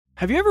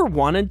Have you ever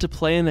wanted to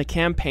play in a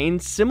campaign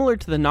similar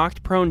to the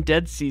Knocked Prone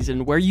Dead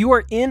season where you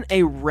are in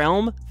a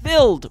realm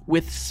filled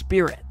with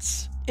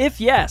spirits?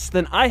 If yes,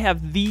 then I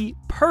have the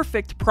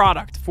perfect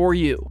product for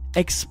you.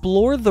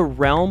 Explore the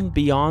realm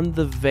beyond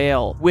the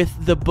veil with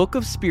the Book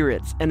of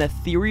Spirits, an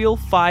ethereal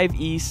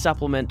 5e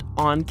supplement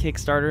on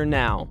Kickstarter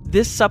now.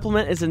 This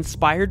supplement is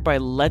inspired by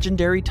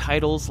legendary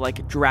titles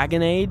like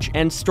Dragon Age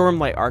and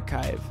Stormlight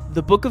Archive.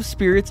 The Book of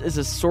Spirits is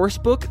a source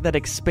book that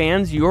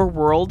expands your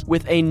world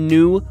with a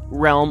new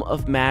realm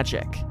of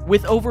magic.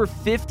 With over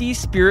 50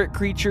 spirit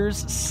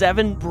creatures,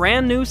 7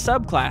 brand new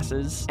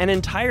subclasses, an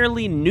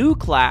entirely new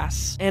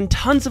class, and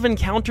tons of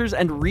encounters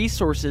and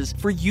resources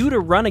for you to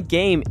run a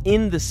game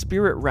in the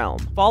spirit realm.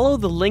 Follow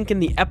the link in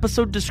the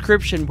episode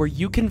description where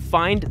you can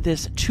find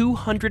this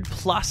 200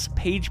 plus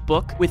page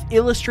book with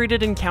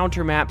illustrated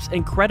encounter maps,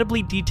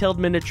 incredibly detailed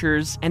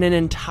miniatures, and an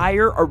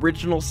entire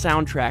original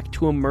soundtrack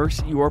to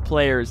immerse your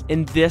players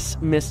in this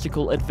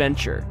mystical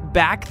adventure.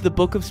 Back the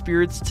Book of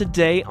Spirits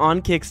today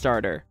on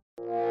Kickstarter.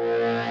 Whether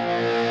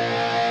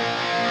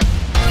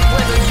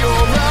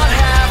you're a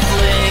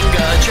halfling,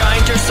 a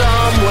giant, or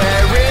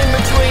somewhere in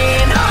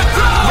between,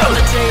 round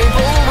the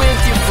table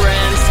with your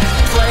friends,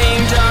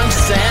 playing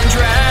Dungeons and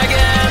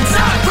Dragons.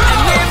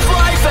 And if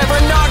life ever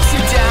knocks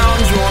you down,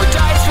 your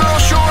dice will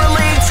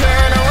surely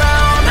turn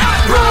around.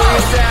 Roll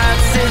your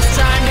stats, it's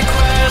time to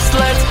quest.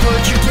 Let's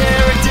put your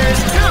characters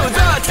to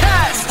the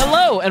test.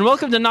 Hello, and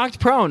welcome to Knocked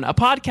Prone, a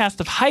podcast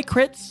of high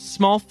crits,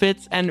 small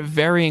fits, and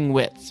varying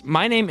wits.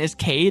 My name is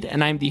Cade,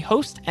 and I'm the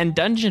host and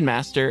dungeon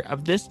master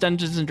of this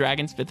Dungeons &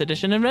 Dragons 5th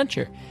edition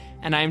adventure.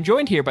 And I am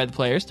joined here by the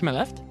players to my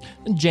left.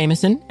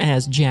 Jameson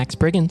as Jack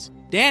Spriggans.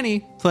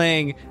 Danny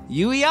playing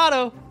Yui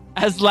Otto.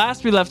 As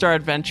last we left our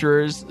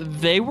adventurers,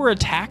 they were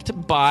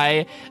attacked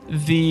by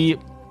the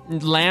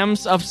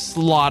Lambs of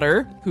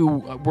Slaughter, who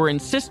were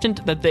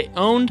insistent that they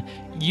owned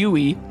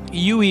Yui.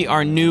 Yui,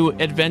 our new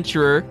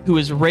adventurer, who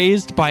is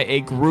raised by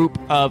a group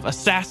of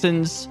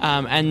assassins,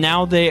 and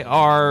now they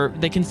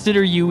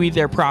consider Yui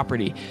their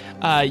property.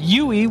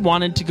 Yui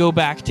wanted to go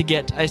back to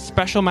get a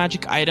special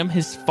magic item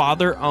his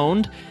father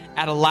owned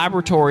at a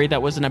laboratory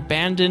that was an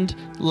abandoned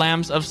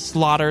Lambs of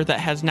Slaughter that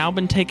has now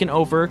been taken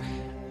over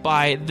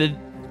by the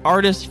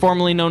artist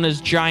formerly known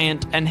as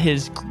Giant and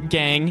his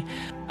gang.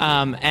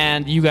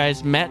 And you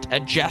guys met a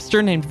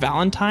jester named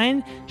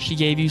Valentine. She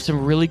gave you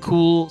some really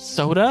cool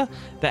soda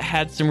that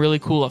had some really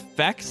cool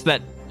effects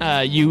that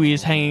Yui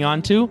is hanging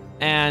on to.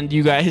 And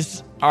you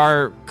guys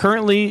are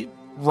currently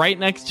right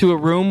next to a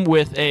room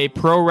with a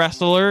pro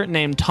wrestler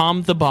named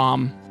Tom the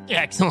Bomb.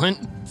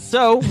 Excellent.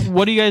 So,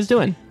 what are you guys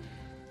doing?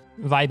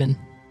 Vibing.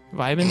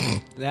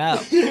 Vibing?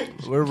 Yeah,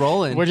 we're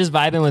rolling. We're just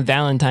vibing with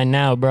Valentine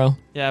now, bro.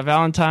 Yeah,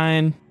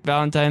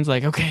 Valentine's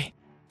like, okay,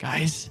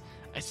 guys,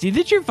 I see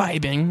that you're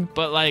vibing,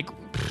 but like,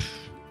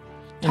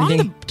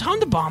 Tom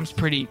the Bomb's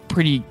pretty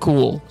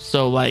cool.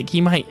 So like,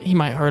 he might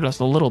hurt us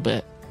a little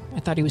bit. I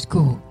thought he was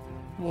cool.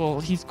 Well,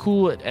 he's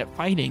cool at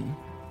fighting.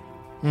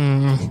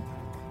 Mm-hmm.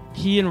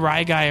 He and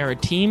Rye Guy are a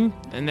team,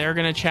 and they're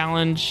gonna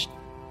challenge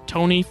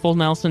Tony Full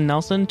Nelson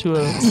to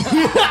a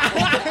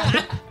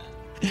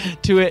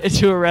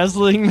to a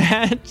wrestling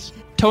match.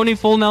 Tony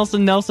Full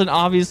Nelson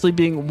obviously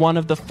being one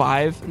of the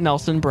 5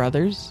 Nelson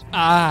brothers.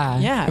 Yeah,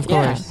 of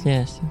yeah. course.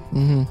 Yes.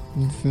 Mm-hmm.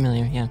 I'm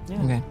familiar. Yeah.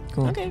 Okay.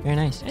 Cool. Okay. Very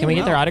nice. Hey, Can we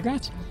get well. their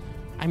autographs?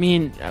 I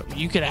mean,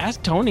 you could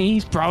ask Tony.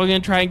 He's probably gonna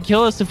try and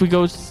kill us if we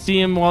go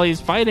see him while he's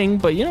fighting.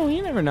 But you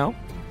never know.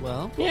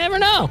 Well, You never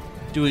know.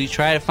 do we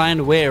try to find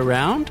a way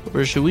around,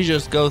 or should we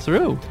just go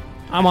through?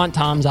 I want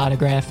Tom's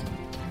autograph.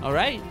 All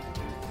right.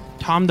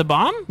 Tom the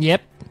Bomb?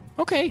 Yep.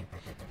 Okay.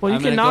 Well, you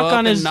I'm can gonna go knock up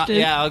on and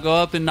his. I'll go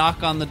up and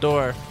knock on the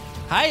door.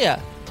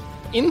 Hiya.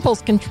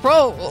 Impulse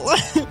control.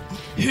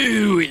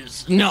 Who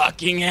is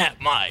knocking at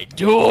my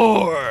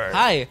door?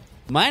 Hi,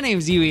 my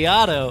name's Yui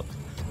Otto.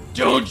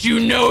 Don't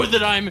you know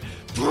that I'm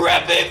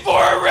prepping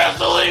for a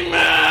wrestling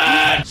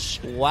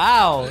match?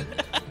 Wow.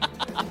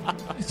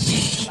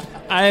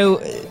 I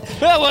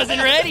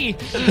wasn't ready.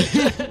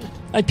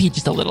 I peed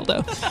just a little,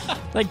 though.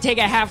 Like, take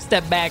a half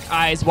step back,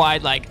 eyes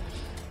wide, like,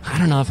 I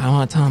don't know if I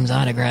want Tom's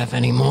autograph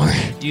anymore.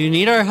 Do you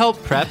need our help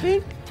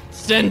prepping?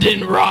 Send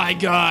in Rye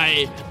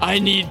Guy. I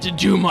need to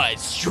do my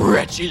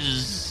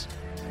stretches.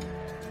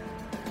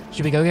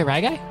 Should we go get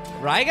Rye Guy?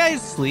 Rye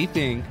Guy's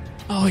sleeping.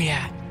 Oh,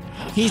 yeah.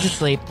 He's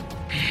asleep.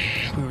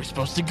 We were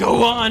supposed to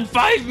go on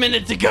 5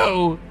 minutes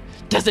ago.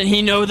 Doesn't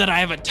he know that I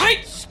have a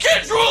tight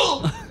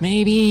schedule?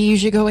 Maybe you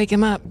should go wake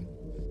him up.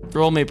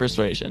 Roll me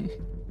persuasion.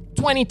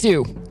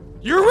 22.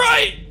 You're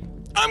right.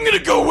 I'm gonna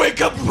go wake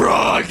up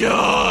Raw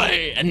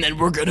Guy, and then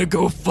we're gonna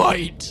go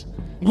fight.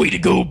 Way to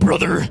go,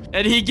 brother.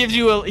 And he gives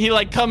you he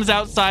comes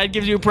outside,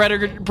 gives you a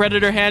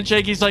predator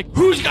handshake. He's like,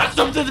 who's got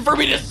something for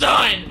me to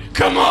sign?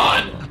 Come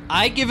on.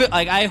 I give it,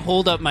 I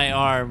hold up my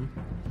arm,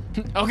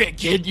 Okay,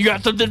 kid, you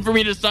got something for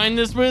me to sign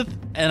this with?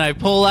 and I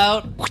pull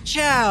out,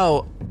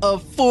 chow, a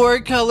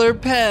 4-color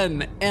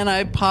pen, and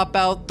I pop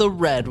out the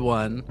red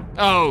one.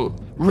 Oh,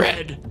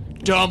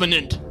 red.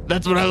 Dominant.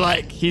 That's what I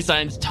like. He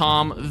signs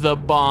Tom the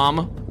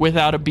Bomb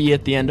without a B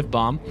at the end of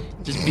bomb.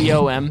 Just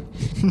B-O-M.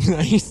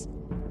 Nice.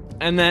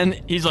 And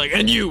then he's like,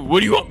 and you,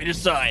 what do you want me to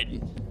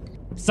sign?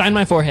 Sign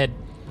my forehead.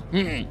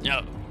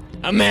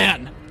 A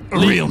man. A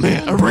real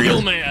man. A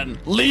real man.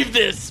 Leave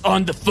this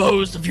on the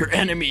foes of your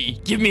enemy.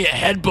 Give me a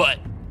headbutt.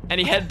 And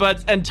he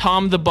headbutts, and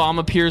Tom the Bomb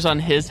appears on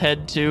his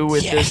head too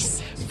with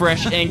this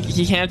fresh ink.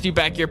 He hands you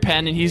back your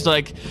pen, and he's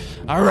like,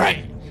 all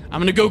right,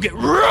 I'm going to go get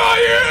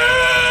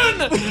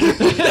Ryan!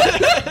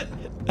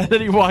 And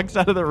then he walks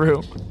out of the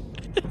room.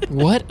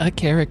 What a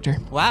character.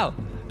 Wow.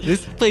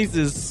 This place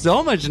is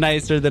so much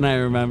nicer than I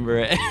remember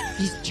it.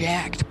 He's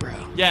jacked, bro.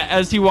 Yeah,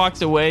 as he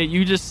walks away,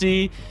 you just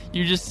see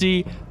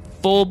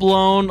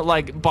full-blown,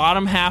 like,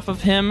 bottom half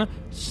of him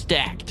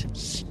stacked.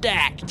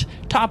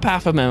 Top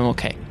half of him,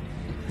 okay.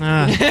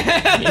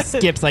 He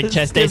skips like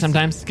chest day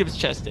sometimes. Skips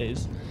chest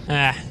days.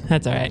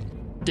 That's all right.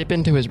 Dip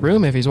into his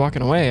room if he's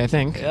walking away, I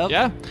think. Yep.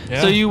 Yeah.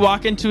 So you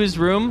walk into his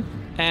room,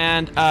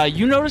 and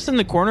you notice in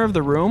the corner of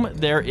the room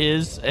there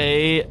is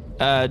a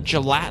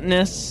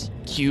gelatinous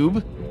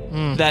cube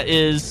that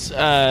is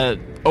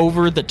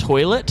over the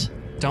toilet.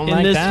 Don't in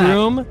like this that.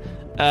 room.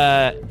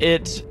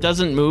 It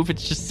doesn't move.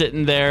 It's just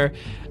sitting there,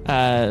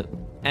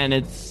 and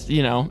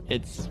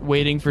it's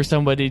waiting for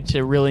somebody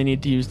to really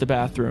need to use the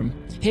bathroom.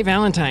 Hey,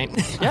 Valentine.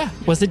 Yeah.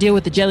 What's the deal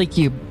with the jelly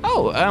cube?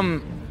 Oh,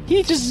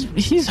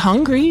 he's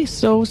hungry,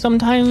 so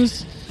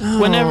sometimes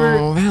whenever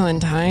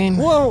Valentine.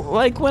 well,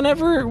 like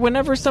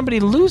whenever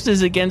somebody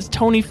loses against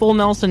Tony Full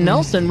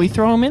Nelson, we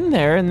throw him in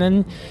there, and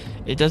then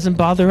it doesn't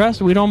bother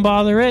us. We don't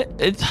bother it.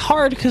 It's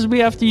hard because we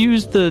have to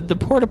use the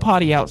porta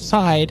potty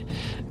outside,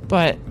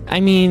 but I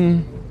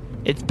mean,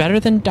 it's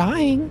better than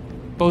dying.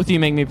 Both of you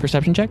make me a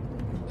perception check.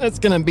 That's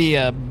gonna be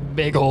a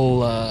big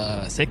ol'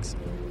 6.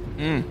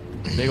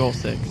 Big ol'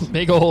 6.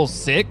 Big ol'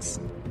 6.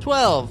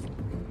 12.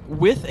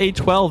 With a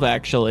 12,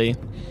 actually,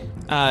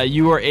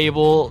 you are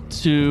able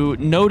to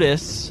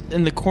notice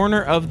in the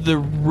corner of the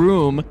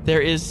room there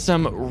is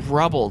some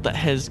rubble that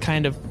has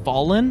kind of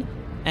fallen,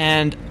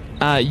 and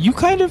you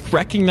kind of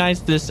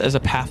recognize this as a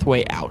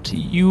pathway out.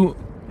 You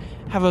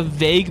have a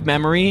vague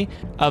memory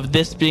of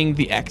this being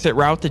the exit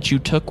route that you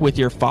took with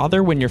your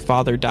father when your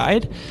father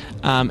died,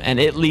 and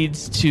it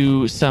leads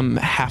to some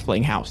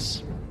halfling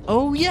house.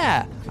 Oh,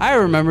 yeah. I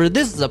remember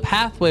this is a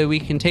pathway we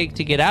can take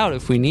to get out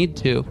if we need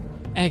to.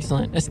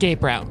 Excellent.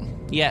 Escape route.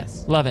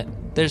 Yes. Love it.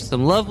 There's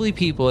some lovely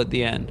people at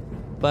the end.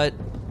 But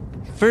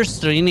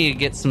first, you need to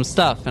get some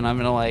stuff, and I'm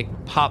going to,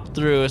 pop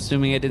through,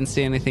 assuming I didn't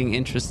see anything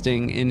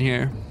interesting in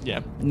here.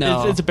 Yeah.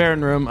 No. It's a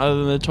barren room other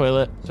than the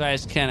toilet. So I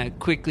just kind of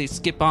quickly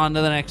skip on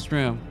to the next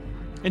room.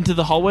 Into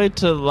the hallway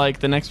to,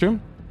 the next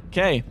room?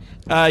 Okay.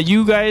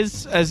 You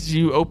guys, as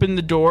you open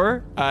the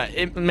door,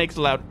 it makes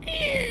a loud...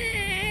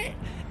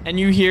 And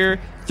you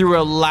hear through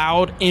a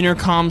loud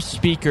intercom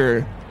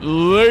speaker,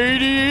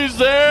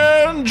 ladies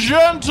and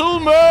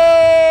gentlemen,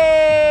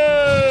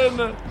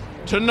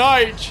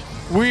 tonight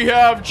we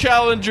have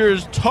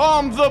challengers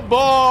Tom the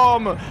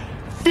Bomb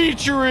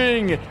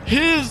featuring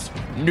his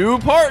new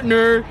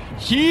partner.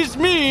 He's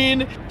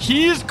mean,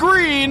 he's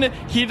green,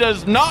 he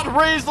does not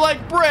raise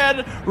like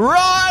bread,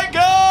 Rye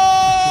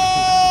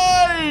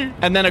Guy!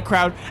 And then a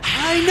crowd,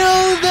 I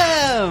know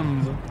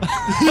them!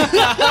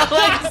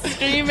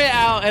 Scream it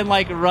out and,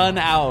 run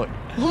out.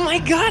 Oh my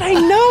god, I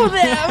know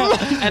them!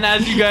 And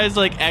as you guys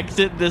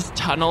exit this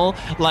tunnel,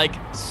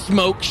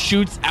 smoke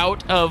shoots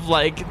out of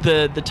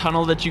the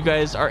tunnel that you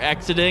guys are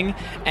exiting,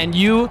 and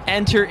you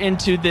enter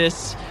into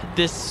this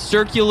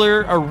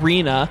circular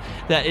arena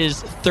that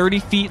is 30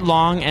 feet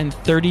long and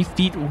 30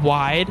 feet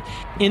wide.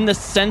 In the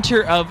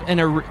center of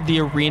the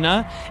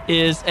arena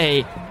is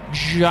a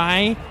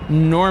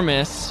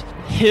ginormous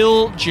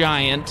hill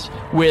giant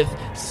with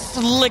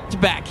slicked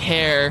back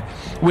hair,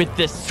 with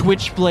this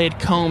switchblade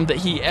comb that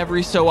he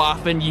every so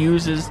often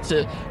uses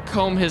to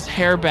comb his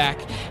hair back.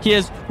 He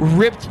has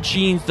ripped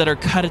jeans that are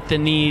cut at the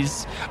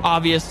knees,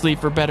 obviously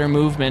for better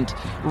movement.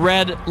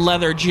 Red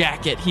leather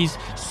jacket. He's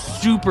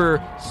super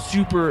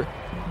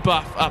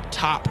buff up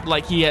top.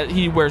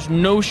 He wears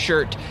no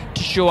shirt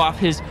to show off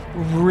his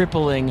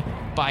rippling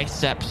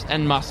biceps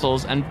and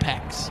muscles and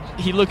pecs.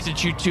 He looks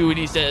at you two and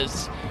he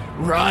says,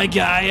 Rye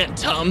Guy and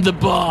Tom the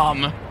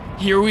Bomb,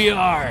 here we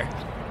are.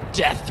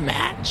 Death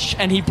match.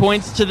 And he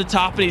points to the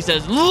top and he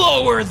says,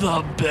 lower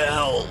the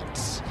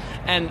belt.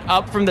 And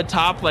up from the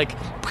top,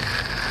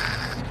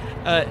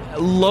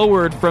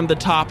 lowered from the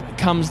top,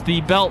 comes the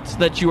belt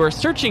that you are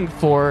searching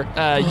for,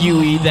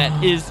 Yui.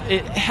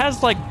 It has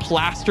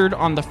plastered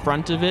on the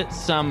front of it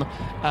some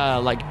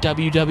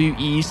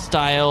WWE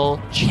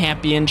style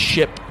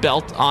championship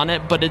belt on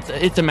it, but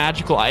it's a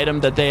magical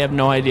item that they have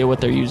no idea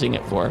what they're using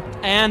it for.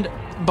 And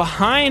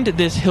behind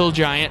this hill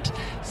giant,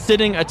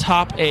 sitting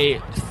atop a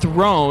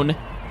throne,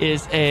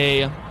 is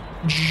a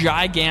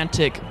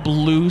gigantic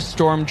blue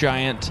storm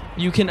giant.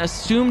 You can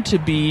assume to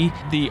be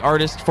the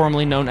artist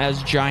formerly known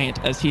as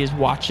Giant, as he is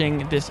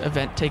watching this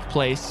event take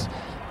place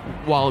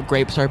while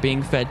grapes are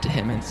being fed to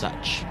him and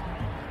such.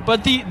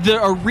 But the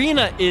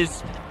arena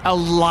is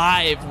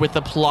alive with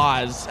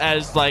applause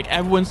as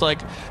everyone's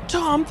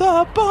Tom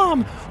the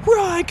Bomb,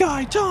 Rye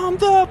Guy, Tom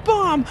the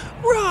Bomb,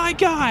 Rye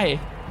Guy.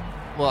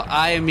 Well,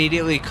 I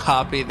immediately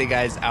copy the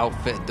guy's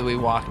outfit that we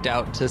walked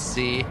out to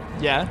see.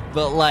 Yeah.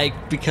 But,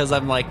 like, because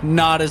I'm, like,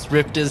 not as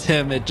ripped as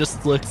him, it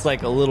just looks,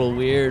 like, a little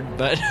weird.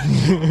 But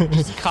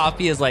just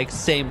copy his, like,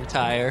 same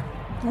attire.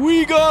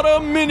 We got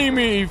a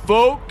mini-me,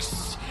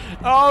 folks.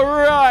 All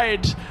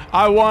right.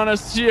 I want to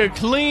see a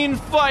clean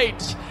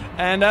fight.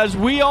 And as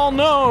we all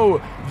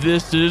know,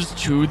 this is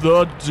to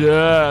the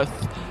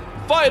death.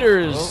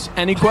 Fighters,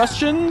 any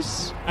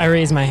questions? I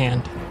raise my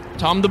hand.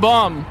 Tom the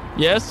Bomb,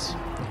 yes?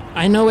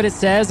 I know what it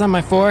says on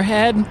my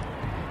forehead,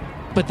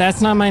 but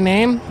that's not my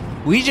name.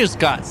 We just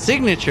got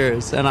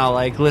signatures, and I'll,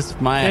 like, lift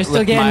my They're still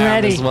arm getting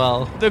ready. as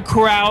well. The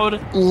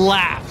crowd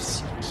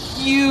laughs.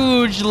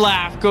 Huge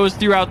laugh goes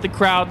throughout the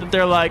crowd that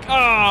they're like,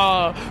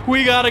 oh,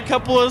 we got a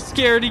couple of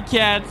scaredy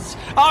cats.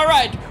 All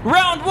right,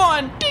 round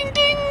one. Ding,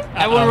 ding.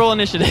 Everyone roll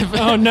initiative.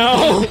 Oh,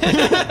 no.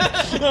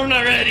 I'm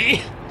not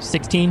ready.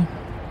 16.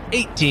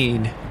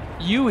 18.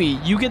 Yui,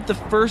 you get the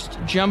first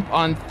jump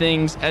on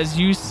things as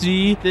you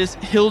see this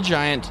hill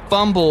giant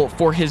fumble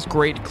for his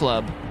great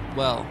club.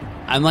 Well,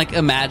 I'm like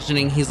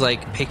imagining he's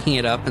like picking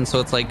it up, and so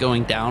it's like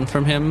going down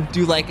from him.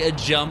 Do like a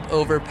jump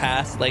over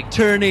past, like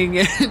turning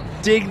and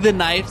dig the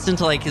knives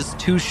into like his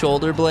two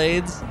shoulder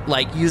blades,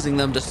 like using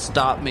them to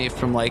stop me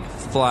from like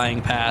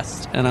flying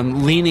past. And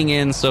I'm leaning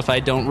in, so if I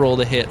don't roll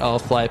the hit, I'll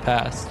fly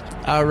past.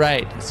 All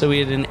right, so we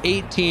had an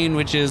 18,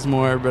 which is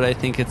more, but I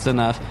think it's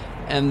enough.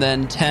 And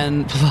then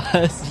 10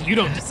 plus You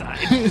don't decide.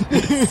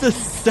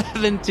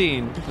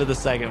 17 for the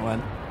second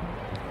one.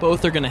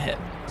 Both are going to hit.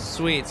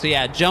 Sweet. So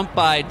yeah, jump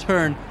by,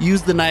 turn,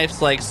 use the knives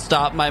to like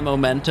stop my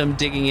momentum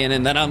digging in,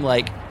 and then I'm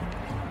like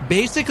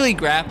basically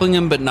grappling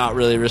him but not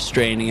really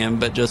restraining him,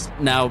 but just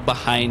now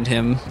behind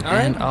him. All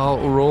right. And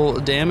I'll roll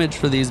damage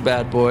for these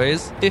bad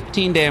boys.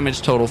 15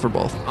 damage total for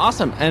both.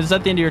 Awesome. And is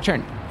that the end of your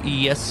turn?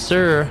 Yes,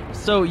 sir.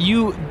 So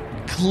you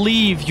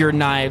cleave your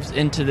knives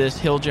into this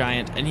hill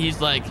giant, and he's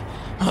like,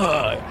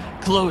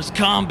 close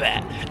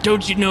combat.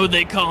 Don't you know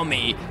they call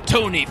me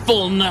Tony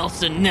Full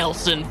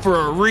Nelson for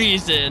a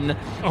reason?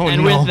 Oh,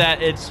 and no. with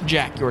that, it's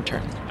Jack, your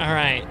turn. All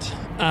right.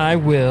 I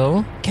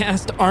will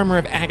cast Armor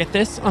of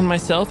Agathis on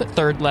myself at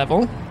 3rd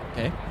level.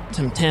 Okay.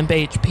 Some temp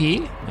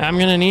HP. I'm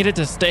going to need it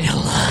to stay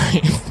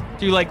alive.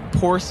 Do you like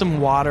pour some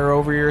water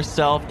over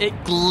yourself? It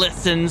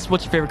glistens.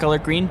 What's your favorite color?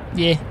 Green?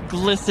 Yeah.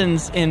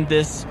 Glistens in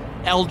this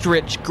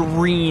eldritch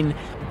green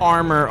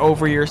armor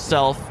over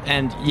yourself,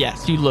 and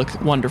yes, you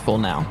look wonderful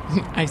now.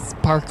 I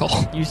sparkle.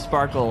 You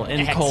sparkle in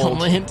Excellent.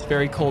 cold,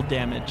 very cold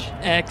damage.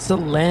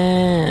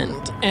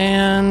 Excellent.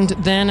 And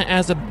then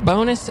as a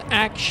bonus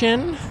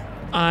action,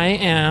 I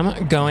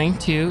am going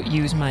to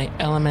use my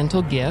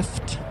elemental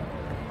gift,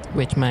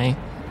 which my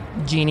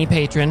genie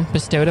patron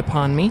bestowed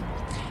upon me.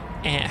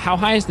 And how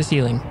high is the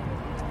ceiling?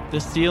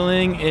 The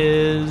ceiling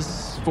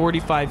is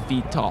 45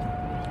 feet tall.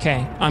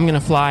 Okay, I'm going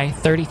to fly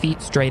 30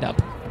 feet straight up.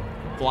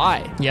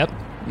 Fly. Yep.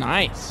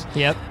 Nice.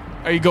 Yep.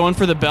 Are you going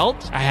for the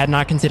belt? I had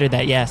not considered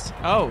that, yes.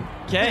 Oh,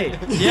 okay.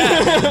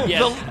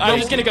 Yeah. I'm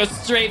just going to go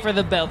straight for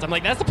the belt. I'm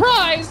like, that's the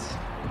prize.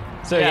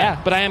 So yeah,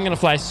 but I am going to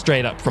fly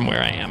straight up from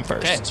where I am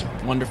first.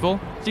 Okay, wonderful.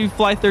 So you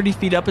fly 30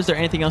 feet up. Is there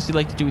anything else you'd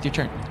like to do with your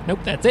turn? Nope,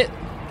 that's it.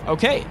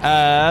 Okay,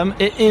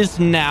 it is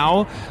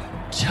now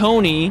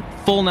Tony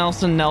Full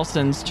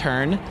Nelson's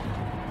turn.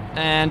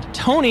 And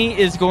Tony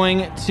is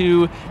going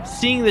to,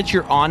 seeing that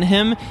you're on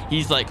him,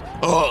 he's like,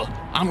 oh,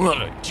 I'm going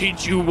to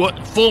teach you what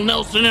Full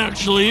Nelson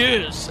actually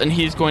is. And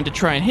he's going to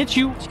try and hit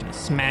you.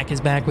 Smack his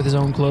back with his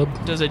own club.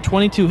 Does a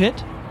 22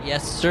 hit?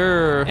 Yes,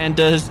 sir. And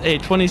does a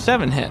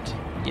 27 hit?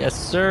 Yes,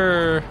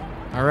 sir.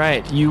 All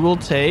right, you will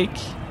take,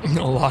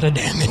 A lot of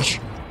damage.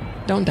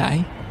 Don't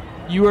die.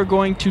 you are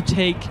going to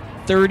take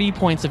 30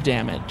 points of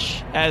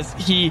damage as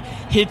he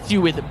hits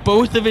you with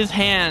both of his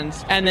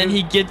hands, and then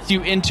he gets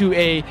you into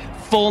a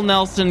Full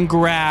Nelson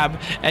grab,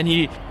 and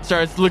he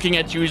starts looking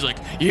at you. He's like,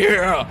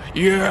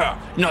 yeah,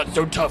 not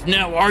so tough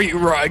now, are you,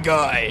 Rye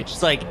Guy?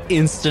 Just like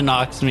insta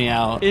knocks me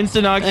out.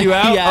 Insta knocks you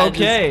out? Yeah,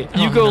 Okay. just-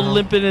 You oh, go no.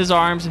 limp in his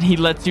arms, and he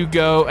lets you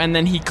go, and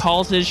then he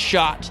calls his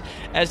shot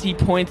as he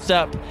points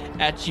up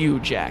at you,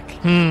 Jack.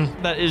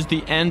 That is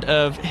the end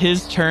of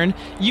his turn.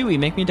 Yui,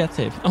 make me a death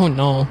save. Oh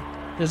no.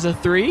 There's a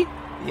 3.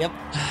 Yep.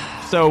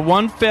 So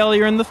 1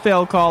 failure in the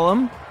fail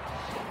column.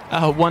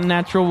 1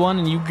 natural 1,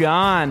 and you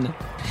gone.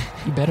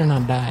 You better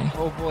not die.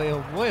 Oh boy,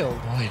 oh boy, oh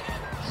boy.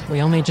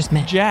 We only just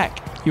met.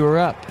 Jack, you're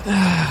up.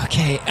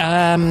 Okay,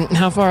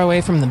 how far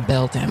away from the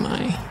belt am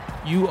I?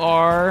 You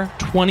are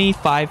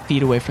 25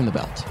 feet away from the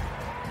belt.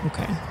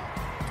 Okay.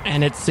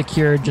 And it's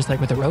secured just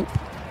like with a rope?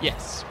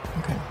 Yes.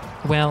 Okay.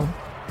 Well,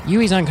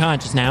 Yui's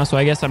unconscious now, so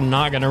I guess I'm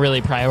not going to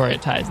really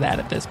prioritize that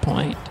at this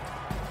point.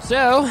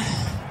 So,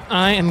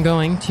 I am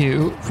going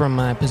to, from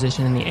my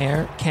position in the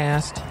air,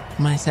 cast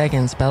my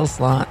second spell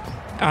slot.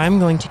 I'm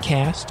going to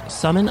cast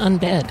Summon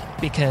Undead,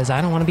 because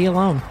I don't want to be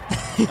alone.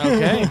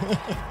 Okay.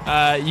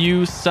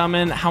 You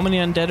summon... How many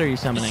undead are you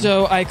summoning?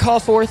 So I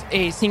call forth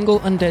a single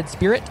undead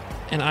spirit,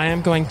 and I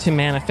am going to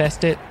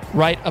manifest it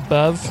right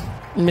above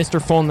Mr.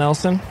 Full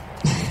Nelson.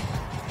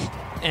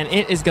 And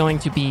it is going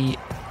to be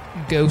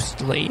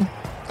ghostly.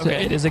 So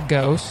Okay. it is a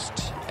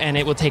ghost, and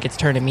it will take its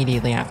turn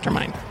immediately after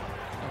mine.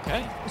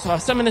 Okay. So I'll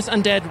summon this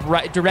undead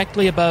right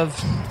directly above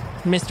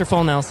Mr.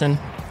 Full Nelson,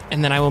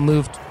 and then I will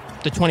move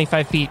the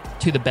 25 feet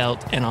to the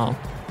belt, and I'll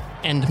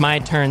end my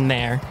turn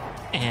there.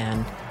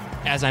 And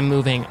as I'm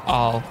moving,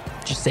 I'll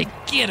just say,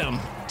 "Get him!"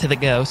 to the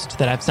ghost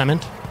that I've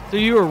summoned. So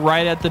you were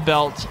right at the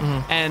belt,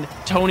 and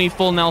Tony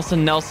Full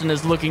Nelson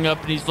is looking up,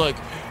 and he's like,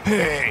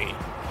 "Hey,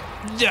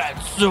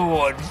 that's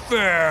so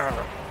unfair."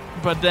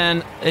 But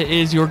then it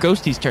is your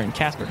ghostie's turn,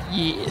 Casper.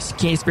 Yes,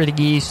 Casper the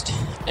Geist.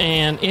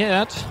 And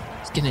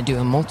it's going to do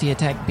a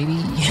multi-attack, baby.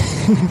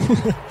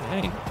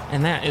 Okay.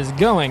 And that is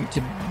going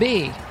to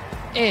be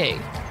a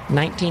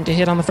 19 to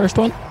hit on the first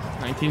one.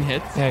 19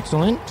 hits.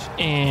 Excellent.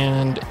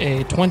 And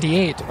a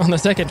 28 on the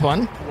second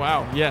one.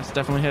 Wow, yes,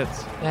 definitely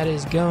hits. That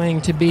is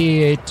going to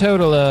be a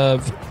total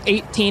of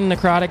 18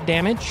 necrotic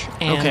damage.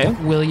 And Okay.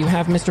 will you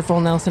have Mr.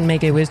 Full Nelson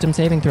make a wisdom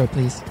saving throw,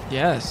 please?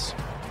 Yes.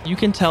 You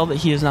can tell that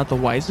he is not the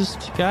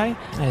wisest guy.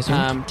 I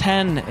assume.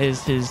 10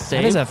 is his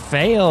save. That is a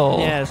fail.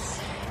 Yes.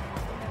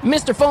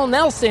 Mr. Full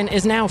Nelson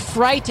is now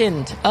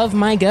frightened of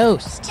my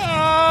ghost.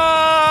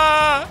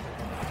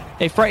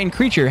 A frightened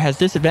creature has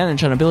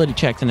disadvantage on ability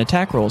checks and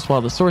attack rolls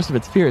while the source of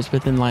its fear is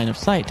within line of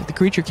sight. The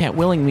creature can't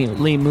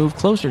willingly move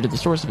closer to the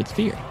source of its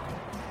fear.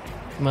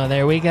 Well,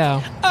 there we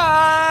go.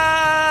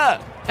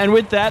 And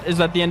with that, is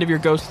that the end of your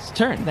ghost's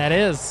turn? That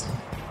is.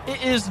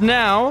 It is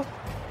now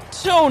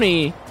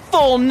Tony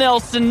Full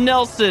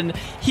Nelson.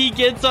 He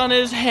gets on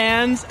his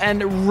hands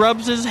and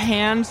rubs his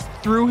hands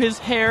through his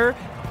hair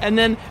and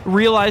then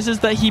realizes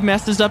that he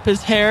messes up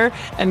his hair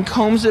and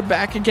combs it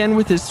back again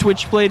with his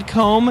switchblade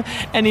comb.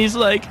 And he's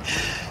like,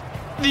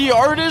 "The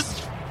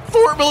artist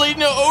formerly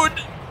known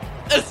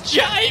as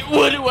Giant,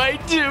 what do I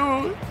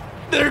do?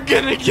 They're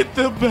gonna get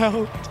the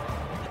belt."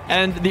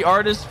 And the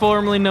artist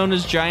formerly known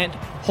as Giant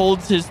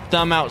holds his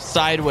thumb out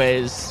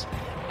sideways.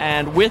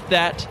 And with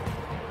that,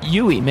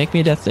 Yui, make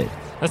me a death save.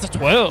 That's a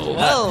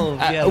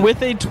 12.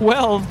 With a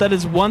 12, that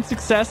is one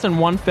success and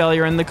one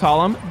failure in the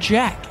column.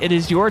 Jack, it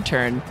is your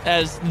turn,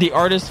 as the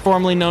artist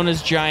formerly known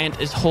as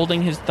Giant is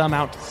holding his thumb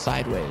out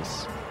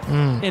sideways.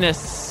 In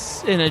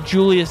a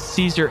Julius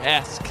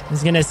Caesar-esque I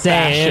was going to say,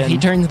 fashion. if he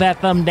turns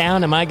that thumb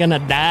down, am I going to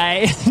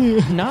die?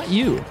 Not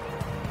you.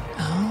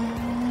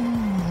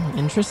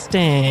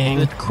 Interesting.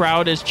 The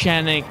crowd is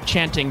chanting,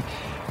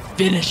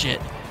 "Finish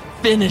it!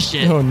 Finish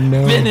it! Oh,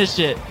 no. Finish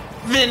it!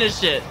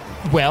 Finish it!"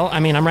 Well, I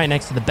mean, I'm right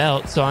next to the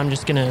belt, so I'm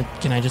just going to...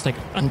 Can I just,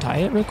 untie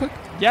it real quick?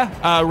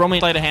 Yeah, roll me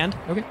sleight of hand.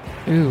 Okay.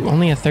 Ooh,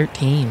 only a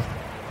 13.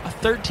 A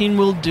 13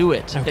 will do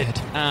it. Oh,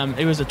 good.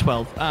 It was a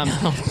 12.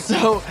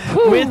 So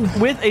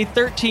with a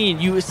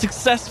 13, you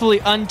successfully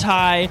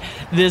untie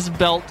this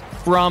belt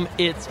from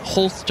its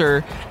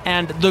holster,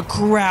 and the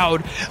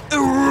crowd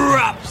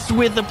erupts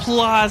with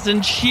applause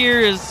and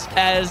cheers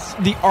as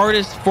the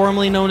artist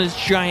formerly known as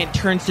Giant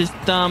turns his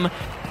thumb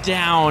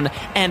down,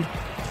 and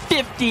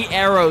 50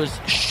 arrows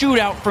shoot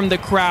out from the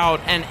crowd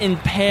and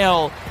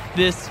impale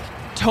this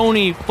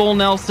Tony Full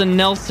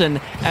Nelson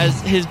as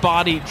his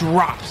body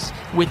drops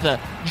with a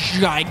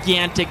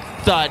gigantic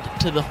thud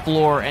to the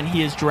floor, and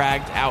he is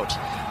dragged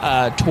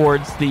out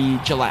towards the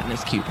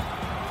gelatinous cube.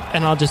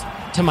 And I'll just,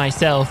 to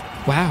myself,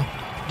 wow,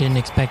 didn't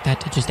expect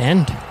that to just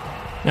end.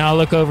 Now I'll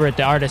look over at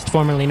the artist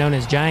formerly known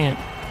as Giant.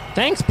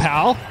 Thanks,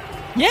 pal.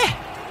 Yeah.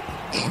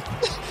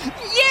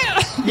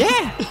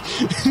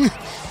 Yeah.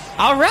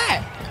 All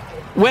right.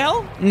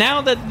 Well,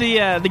 now that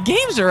the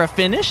games are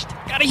finished,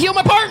 Gotta heal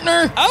my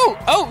partner.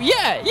 oh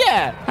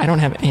yeah. I don't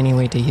have any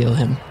way to heal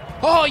him.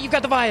 Oh, you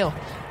got the vial.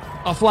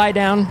 I'll fly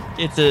down.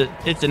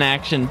 It's an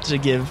action to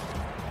give.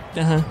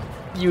 Uh-huh.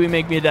 Yui,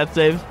 make me a death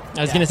save.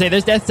 I was going to say,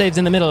 there's death saves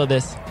in the middle of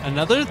this.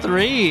 Another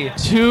 3.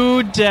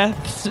 2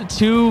 deaths,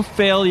 2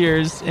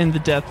 failures in the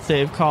death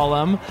save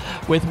column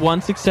with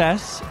 1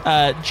 success.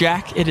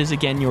 Jack, it is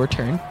again your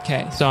turn,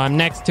 Okay, so I'm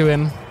next to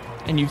him,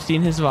 and you've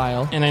seen his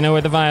vial. and I know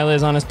where the vial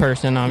is on his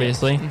person,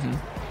 obviously. Yes. Mhm.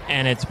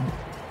 And it's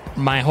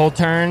my whole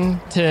turn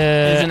to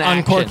an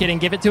uncork action. it and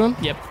give it to him?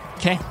 Yep.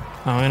 Okay,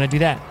 I'm going to do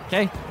that.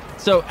 Okay.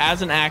 So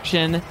as an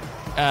action,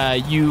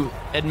 you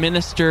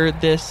administer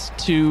this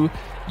to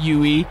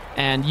Yui,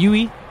 and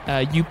Yui,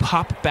 you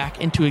pop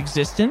back into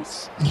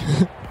existence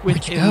with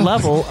Where'd you a go?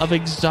 level of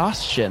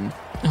exhaustion.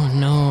 Oh,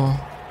 no.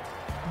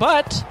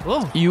 But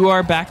you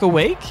are back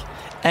awake,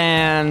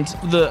 and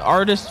the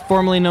artist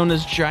formerly known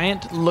as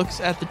Giant looks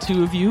at the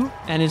two of you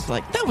and is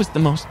like, "That was the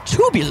most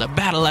tubular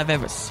battle I've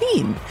ever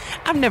seen.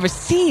 I've never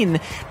seen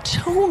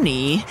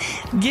Tony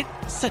get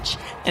such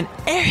an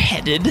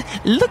airheaded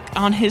look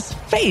on his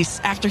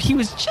face after he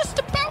was just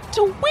about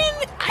to win.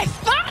 I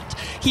thought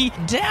he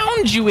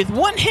downed you with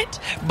one hit,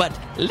 but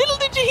little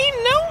did he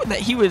know that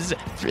he was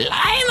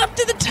flying up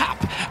to the top.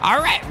 All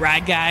right,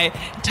 Ride Guy,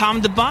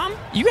 Tom the Bomb,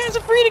 you guys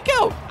are free to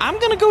go. I'm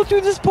going to go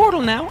through this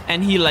portal now."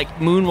 And he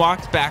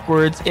moonwalks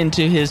backwards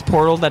into his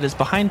portal that is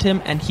behind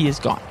him, and he is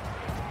gone.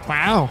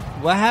 Wow.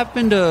 What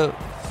happened to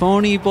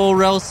Phony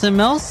Borelson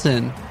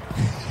Melson?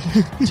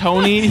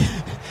 Tony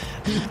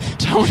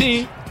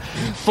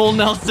Full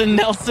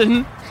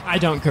Nelson. I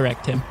don't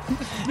correct him.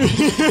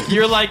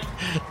 You're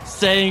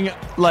saying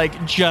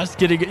like just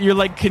getting, you're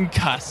like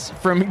concussed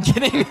from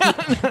getting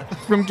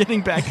from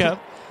getting back up.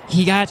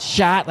 He got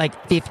shot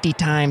like 50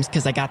 times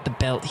because I got the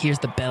belt. Here's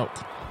the belt.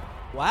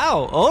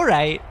 Wow. All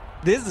right.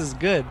 This is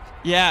good.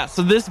 Yeah,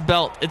 so this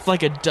belt, it's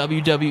like a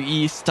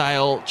WWE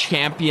style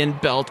champion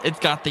belt. It's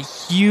got the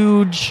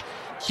huge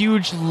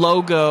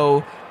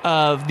logo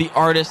of the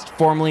artist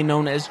formerly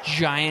known as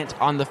Giant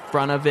on the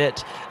front of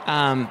it.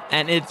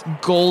 And it's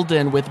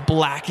golden with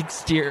black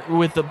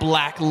with the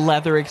black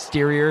leather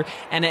exterior,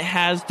 and it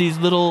has these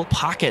little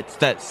pockets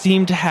that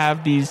seem to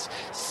have these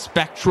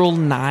spectral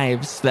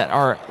knives that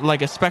are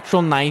like a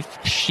spectral knife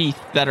sheath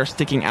that are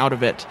sticking out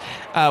of it.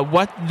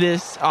 What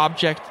this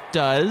object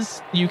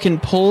does, you can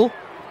pull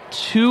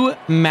 2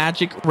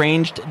 magic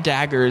ranged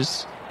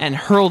daggers and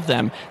hurl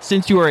them.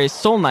 Since you are a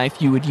soul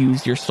knife, you would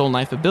use your soul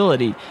knife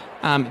ability.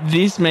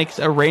 These makes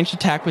a ranged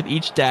attack with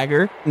each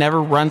dagger, never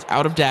runs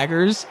out of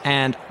daggers,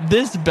 and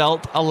this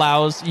belt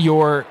allows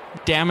your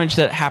damage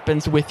that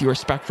happens with your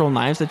spectral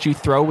knives that you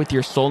throw with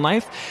your soul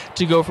knife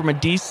to go from a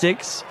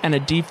D6 and a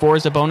D4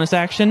 as a bonus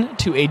action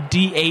to a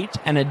D8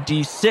 and a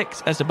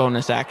D6 as a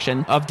bonus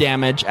action of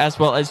damage, as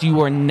well as you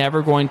are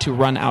never going to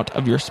run out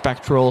of your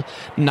spectral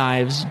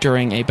knives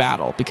during a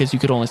battle because you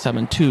could only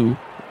summon 2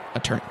 a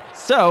turn.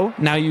 So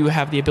now you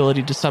have the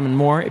ability to summon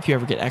more if you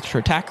ever get extra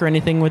attack or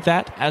anything with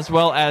that, as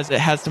well as it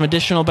has some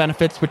additional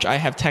benefits, which I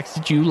have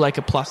texted you, like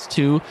a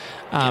 +2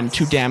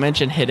 to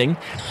damage and hitting.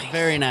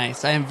 Very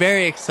nice. I am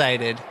very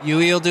excited.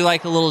 Yui will do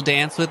like a little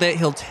dance with it.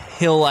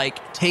 He'll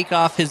like take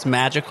off his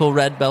magical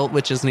red belt,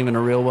 which isn't even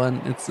a real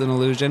one. It's an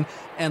illusion,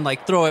 and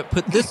like throw it,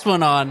 put this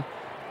one on,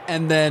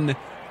 and then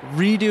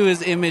redo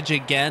his image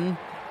again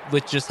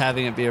with just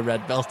having it be a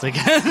red belt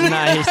again.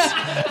 Nice.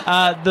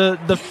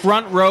 The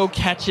front row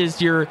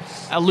catches your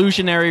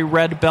illusionary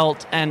red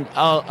belt, and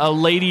a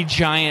lady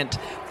giant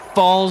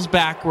falls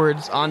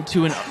backwards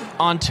onto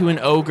an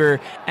ogre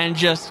and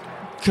just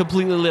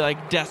completely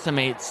like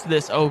decimates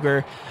this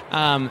ogre.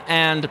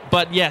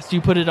 But yes, you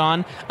put it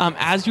on.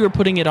 As you are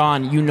putting it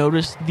on, you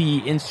notice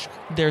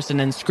there's an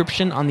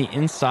inscription on the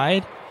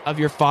inside of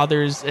your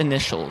father's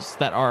initials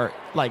that are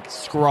like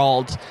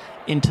scrawled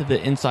into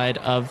the inside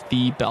of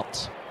the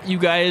belt. You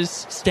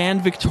guys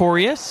stand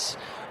victorious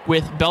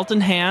with belt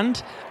in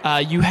hand.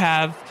 You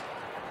have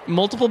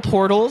multiple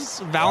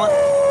portals.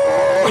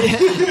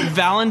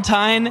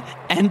 Valentine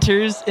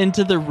enters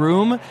into the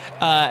room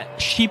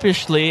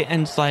sheepishly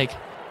and is like,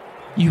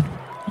 You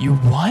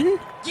won?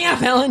 Yeah,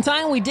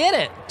 Valentine, we did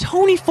it.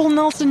 Tony Full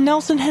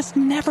Nelson has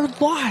never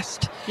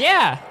lost.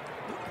 Yeah.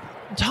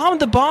 Tom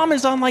the Bomb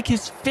is on like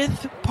his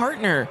 5th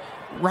partner.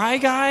 Rye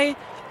Guy,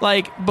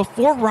 like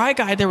before Rye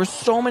Guy, there were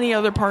so many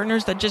other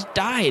partners that just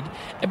died.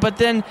 But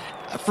then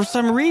for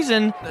some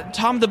reason,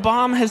 Tom the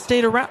Bomb has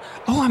stayed around.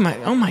 Oh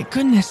my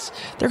goodness.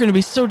 They're going to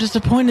be so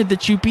disappointed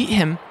that you beat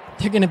him.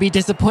 They're going to be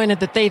disappointed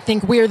that they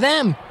think we're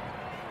them.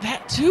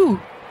 That too.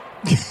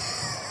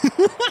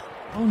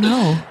 Oh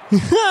no.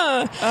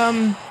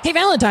 Hey,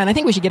 Valentine, I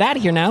think we should get out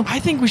of here now. I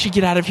think we should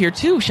get out of here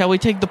too. Shall we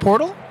take the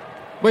portal?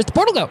 Where's the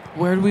portal go?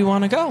 Where do we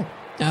want to go?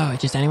 Oh,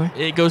 just anywhere?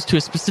 It goes to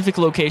a specific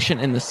location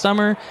in the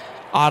summer,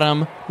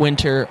 autumn,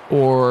 winter,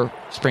 or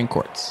spring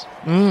courts.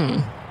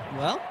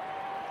 Well,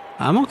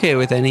 I'm okay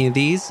with any of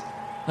these.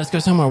 Let's go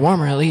somewhere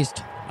warmer at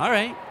least. All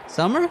right.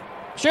 Summer?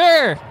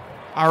 Sure.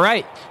 All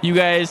right. You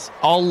guys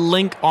all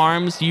link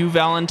arms, you,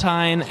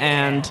 Valentine,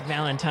 and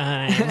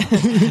Valentine.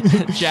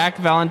 Jack,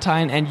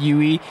 Valentine, and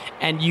Yui,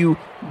 and you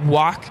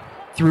walk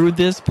through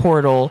this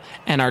portal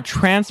and are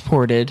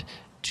transported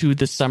to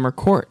the summer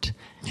court.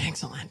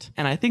 Excellent.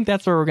 And I think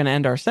that's where we're going to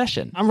end our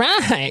session. All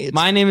right.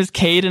 My name is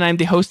Cade, and I'm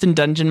the host and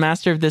dungeon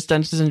master of this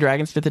Dungeons &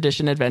 Dragons 5th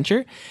edition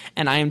adventure.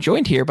 And I am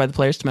joined here by the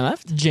players to my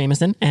left.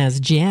 Jameson as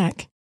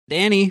Jack.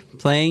 Danny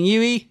playing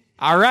Yui.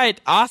 All right,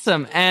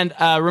 awesome. And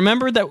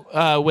remember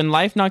that when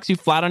life knocks you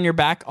flat on your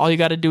back, all you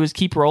got to do is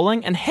keep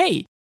rolling. And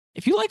hey,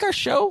 if you like our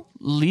show,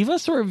 leave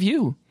us a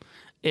review.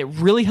 It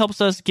really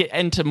helps us get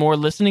into more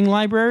listening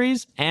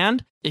libraries.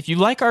 And if you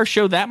like our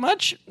show that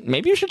much,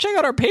 maybe you should check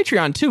out our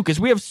Patreon too, because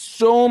we have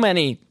so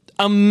many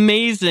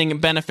amazing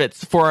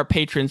benefits for our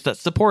patrons that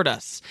support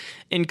us,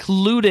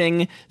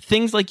 including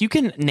things like you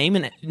can name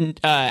and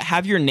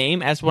have your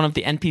name as one of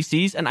the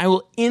NPCs, and I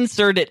will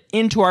insert it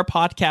into our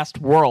podcast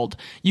world.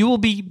 You will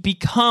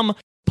become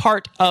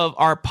part of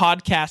our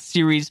podcast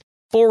series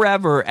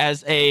forever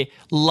as a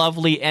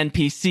lovely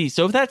NPC.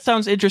 So if that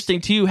sounds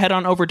interesting to you, head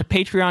on over to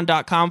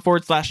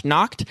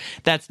patreon.com/knocked.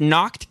 That's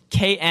knocked,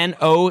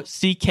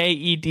 KNOCKED.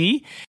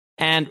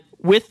 And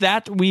with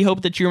that, we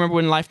hope that you remember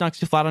when life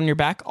knocks you flat on your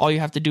back, all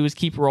you have to do is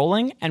keep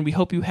rolling, and we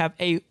hope you have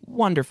a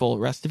wonderful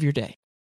rest of your day.